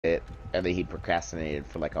it, and then he procrastinated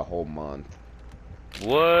for like a whole month, and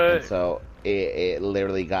What? so it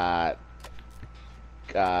literally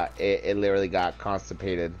it literally got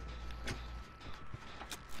constipated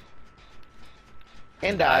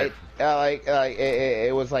and And died. died.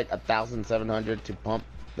 It was like 1,700 to pump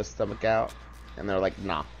the stomach out, and they're like,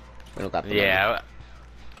 nah, we don't got the money. Yeah,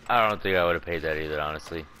 I don't think I would have paid that either,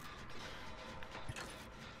 honestly.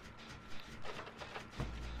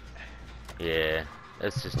 Yeah,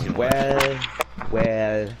 that's just too much.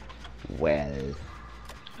 Well, well.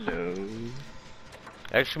 Hello.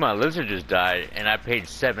 Actually, my lizard just died, and I paid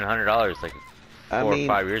 $700 like I 4 or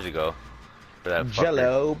 5 years ago for that fucker.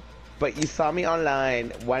 Jello, but you saw me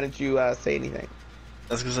online. Why didn't you say anything?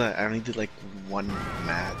 That's because I only did like one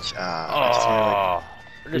match. I just wanted,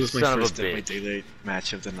 it this was my son of a first my bitch. daylight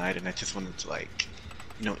match of the night, and I just wanted to like,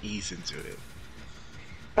 ease into it.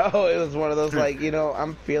 Oh, it was one of those like,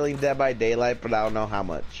 I'm feeling Dead by Daylight, but I don't know how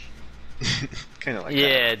much. Kind of like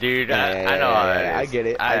Yeah, dude, Yeah, I know how that is. I get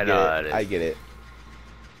it. I get it.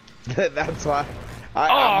 That's why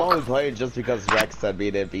I'm only playing just because Rex said me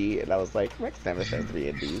to be, and I was like, Rex never says to be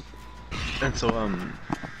in these. And so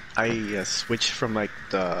I switched from like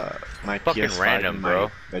my Fucking PS5 random, in my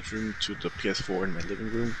bro. bedroom to the PS4 in my living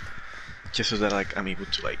room, just so that like I'm able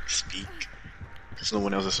to like speak, because no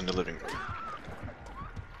one else is in the living room.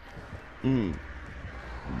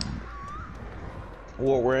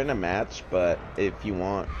 Well, we're in a match, but if you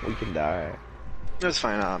want, we can die. That's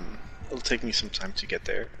fine. It'll take me some time to get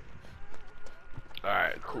there.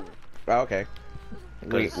 Alright, cool. Oh, okay.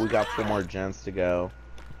 We got 4 more gens to go.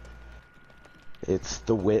 It's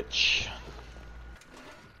the witch.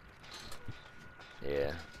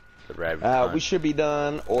 Yeah, the rabbit. We should be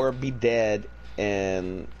done or be dead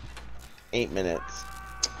in 8 minutes.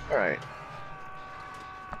 All right.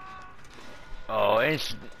 Oh, and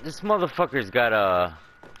this motherfucker's got a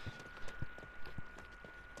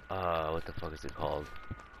what the fuck is it called?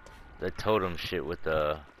 The totem shit with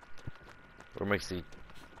the what makes the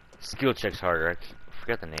skill checks harder. I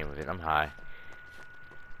forgot the name of it. I'm high.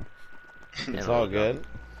 It's all good.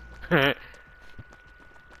 The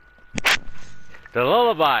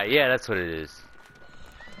lullaby. Yeah, that's what it is.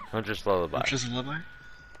 Hunter's lullaby. Hunter's lullaby.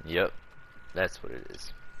 Yep, that's what it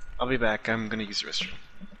is. I'll be back. I'm gonna use the restroom.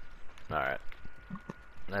 All right.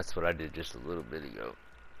 That's what I did just a little bit ago.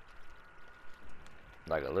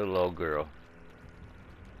 Like a little old girl.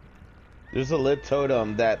 There's a lit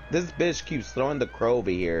totem that this bitch keeps throwing the crow over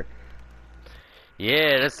here.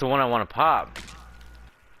 Yeah, that's the one I want to pop.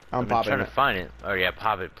 I'm popping trying it. to find it. Oh yeah,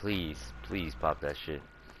 pop it, please. Please pop that shit.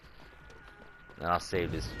 And I'll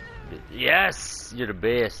save this. Yes! You're the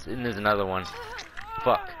best. And there's another one.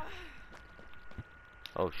 Fuck.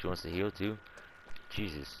 Oh, she wants to heal too?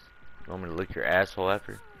 Jesus. You want me to lick your asshole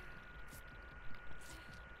after?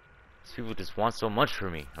 These people just want so much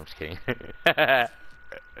from me. I'm just kidding.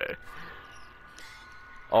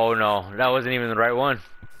 Oh no, that wasn't even the right one.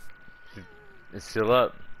 It's still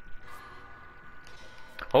up.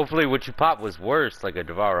 Hopefully what you popped was worse, like a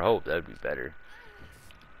Devour Hope. That would be better.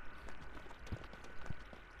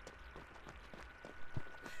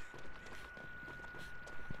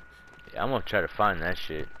 Yeah, I'm gonna try to find that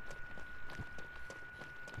shit.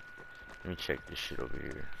 Let me check this shit over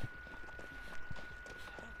here.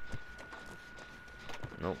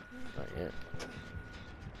 Nope, not yet.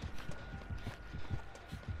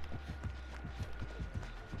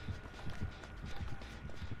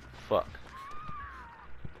 Fuck.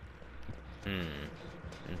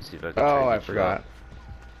 Let's see if I can. Oh, I forgot.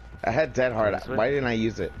 I had Dead Hard. Why didn't I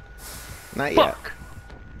use it? Not yet. Fuck!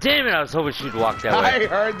 Damn it! I was hoping she'd walk that way. I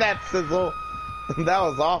heard that sizzle. That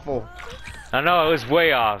was awful. I know, it was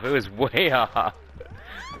way off. It was way off. I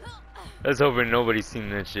was hoping nobody's seen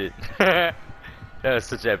that shit. That was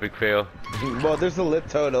such an epic fail. Well, there's a lit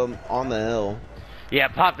totem on the hill. Yeah,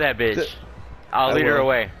 pop that bitch. I'll lead her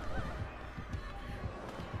away.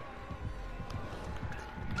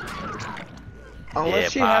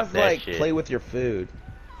 Unless she has like play with your food.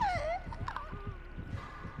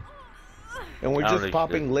 And we're just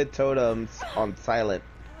popping lit totems on silent.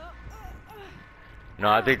 No,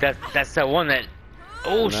 I think that's that one that.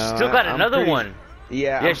 Oh, she's still got another one.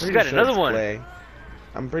 Yeah, she's got another one.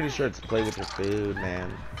 I'm pretty sure it's play with your food,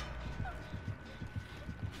 man.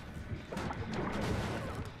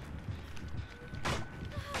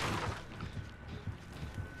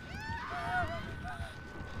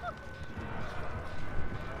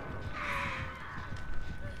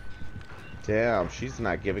 Damn, she's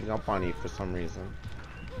not giving up on you for some reason.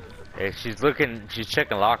 Hey, she's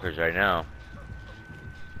checking lockers right now.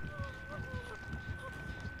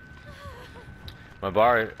 My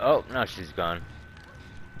bar, oh, no, she's gone.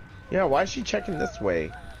 Yeah, why is she checking this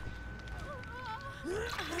way?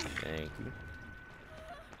 Thank you.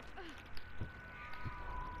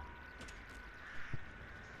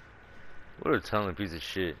 What a talented piece of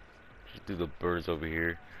shit. She threw the birds over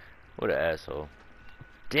here. What an asshole.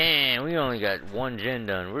 Damn, we only got one gen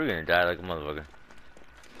done. We're gonna die like a motherfucker.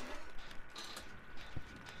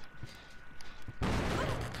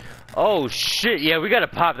 Oh shit, yeah, we gotta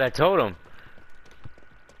pop that totem.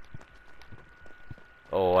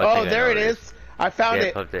 Oh, I think there I it is. I found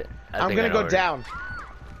it. Popped it. I'm gonna go down.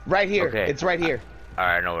 Right here. Okay. It's right here.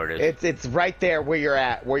 Alright, I know where it is. It's right there where you're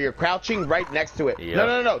at. Where you're crouching, right next to it. Yep.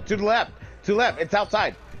 No. To the left. To the left. It's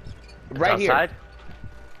outside. Right it's outside? here.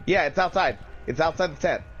 Yeah, it's outside. It's outside the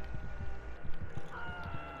tent.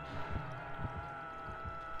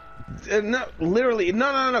 No, literally.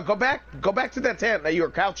 No. Go back. Go back to that tent that you were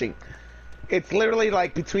crouching. It's literally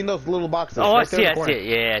like between those little boxes. Oh, right I see it.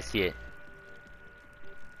 Yeah, I see it.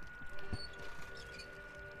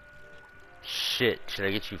 Shit, should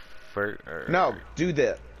I get you first? No, do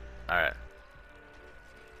that. Alright.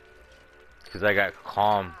 Because I got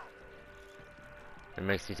calm. It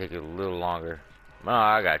makes me take it a little longer. Oh,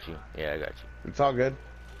 I got you. Yeah, I got you. It's all good.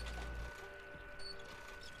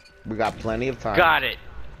 We got plenty of time. Got it!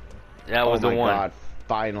 That was the one. Oh my god,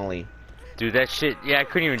 finally. Dude, that shit, yeah, I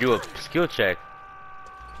couldn't even do a skill check.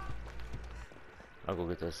 I'll go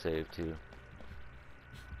get that save too.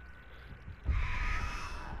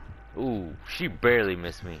 Ooh, she barely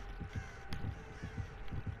missed me.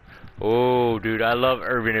 Oh, dude, I love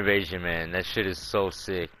urban evasion, man. That shit is so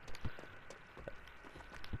sick.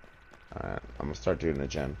 Alright, I'm gonna start doing it,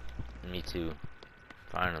 Jen. Me too.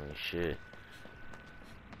 Finally, shit.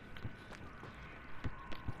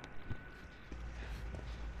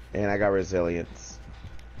 And I got resilience.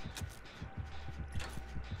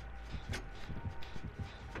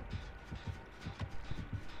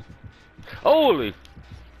 Holy!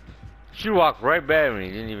 She walked right by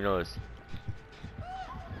me, didn't even notice.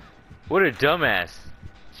 What a dumbass.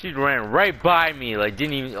 She ran right by me, like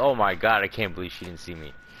didn't even, oh my god, I can't believe she didn't see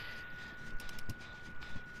me.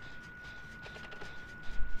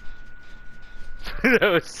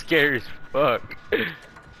 That was scary as fuck.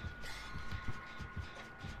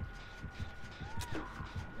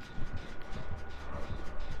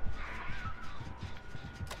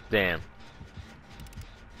 Damn.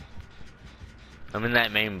 I'm in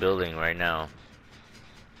that main building right now.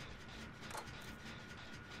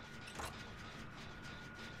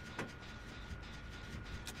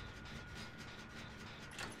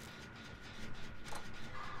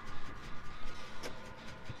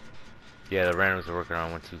 Yeah, the randoms are working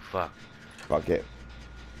on one too. Fuck. Fuck it.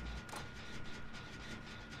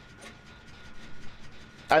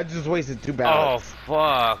 I just wasted 2 ballots.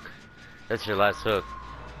 Oh, fuck. That's your last hook.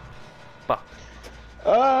 Fuck.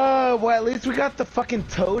 Well, at least we got the fucking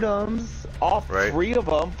totems. All Right. 3 of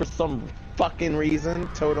them for some fucking reason.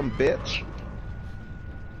 Totem bitch.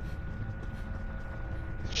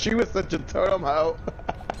 She was such a totem hoe.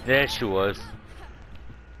 Yeah, she was.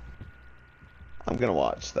 I'm gonna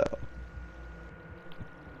watch, though.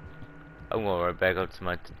 I'm going right back up to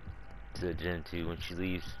my to the Gen 2 when she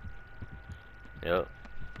leaves. Yep.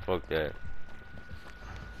 Fuck that.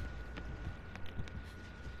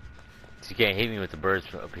 She can't hit me with the birds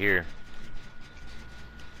from up here.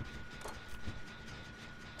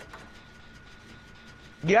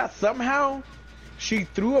 Yeah, somehow she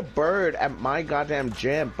threw a bird at my goddamn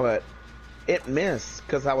gem, but it missed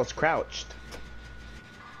because I was crouched.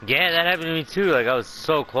 Yeah, that happened to me too. Like, I was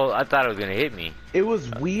so close. I thought it was gonna hit me. It was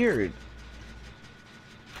weird.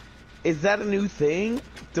 Is that a new thing?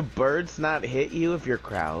 Do birds not hit you if you're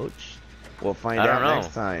crouched? We'll find I don't out know.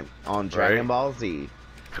 next time on Dragon Right. Ball Z.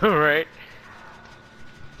 Right?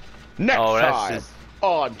 Next Oh, that's time just-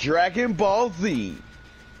 on Dragon Ball Z.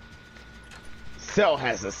 Cell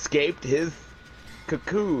has escaped his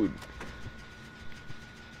cocoon.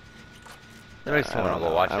 That makes me I want don't to go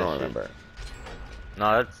know. watch I don't that shit. remember.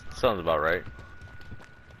 No, that sounds about right.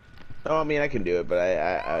 Oh, I mean, I can do it, but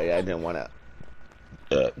I didn't want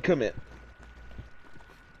to commit.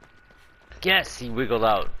 Yes, he wiggled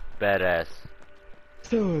out. Badass.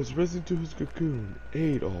 Cell has risen to his cocoon,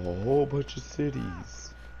 ate a whole bunch of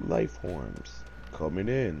cities. Life forms coming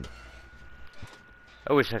in.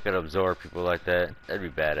 I wish I could absorb people like that. That'd be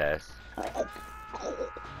badass.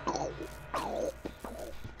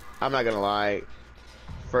 I'm not gonna lie.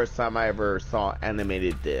 First time I ever saw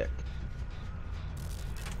animated dick.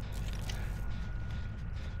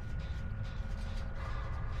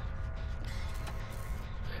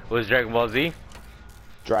 Was Dragon Ball Z?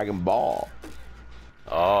 Dragon Ball.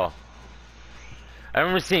 Oh. I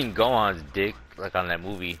remember seeing Gohan's dick. like on that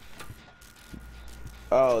movie.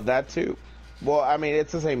 Oh, that too. Well, I mean,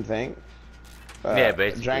 it's the same thing. Yeah,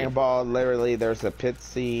 basically. Dragon Ball, literally, there's a pit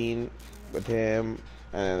scene with him,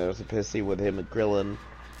 and then there's a pit scene with him and Krillin.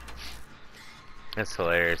 That's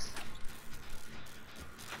hilarious.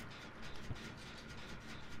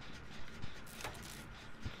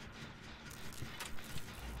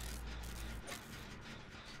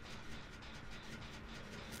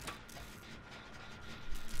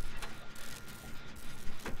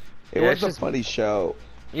 It was a funny show.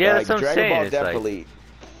 Yeah, like, that's what I'm Dragon saying. Ball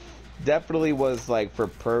definitely was like for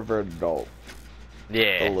pervert adult.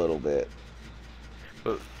 Yeah. A little bit.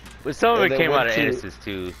 But some of it came out of innocence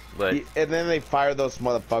too. But and then they fired those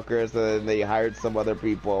motherfuckers, and then they hired some other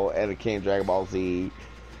people, and it came Dragon Ball Z,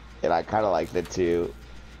 and I kind of liked it too.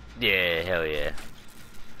 Yeah, hell yeah.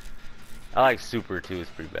 I like Super too. It's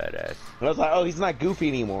pretty badass. And I was like, oh, he's not goofy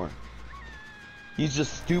anymore. He's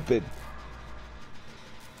just stupid.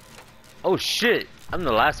 Oh shit! I'm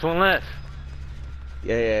the last one left.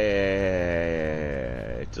 Yeah.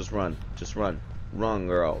 Just run. Just run. Run,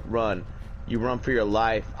 girl. Run. You run for your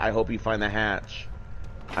life. I hope you find the hatch.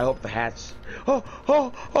 I hope the hatch... Oh,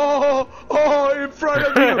 in front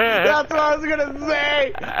of you! That's what I was gonna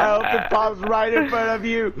say! I hope it pops right in front of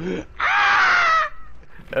you! Ah!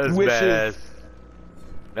 That was badass.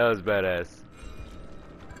 That was badass.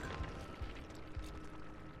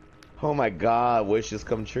 Oh my god, wishes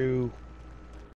come true.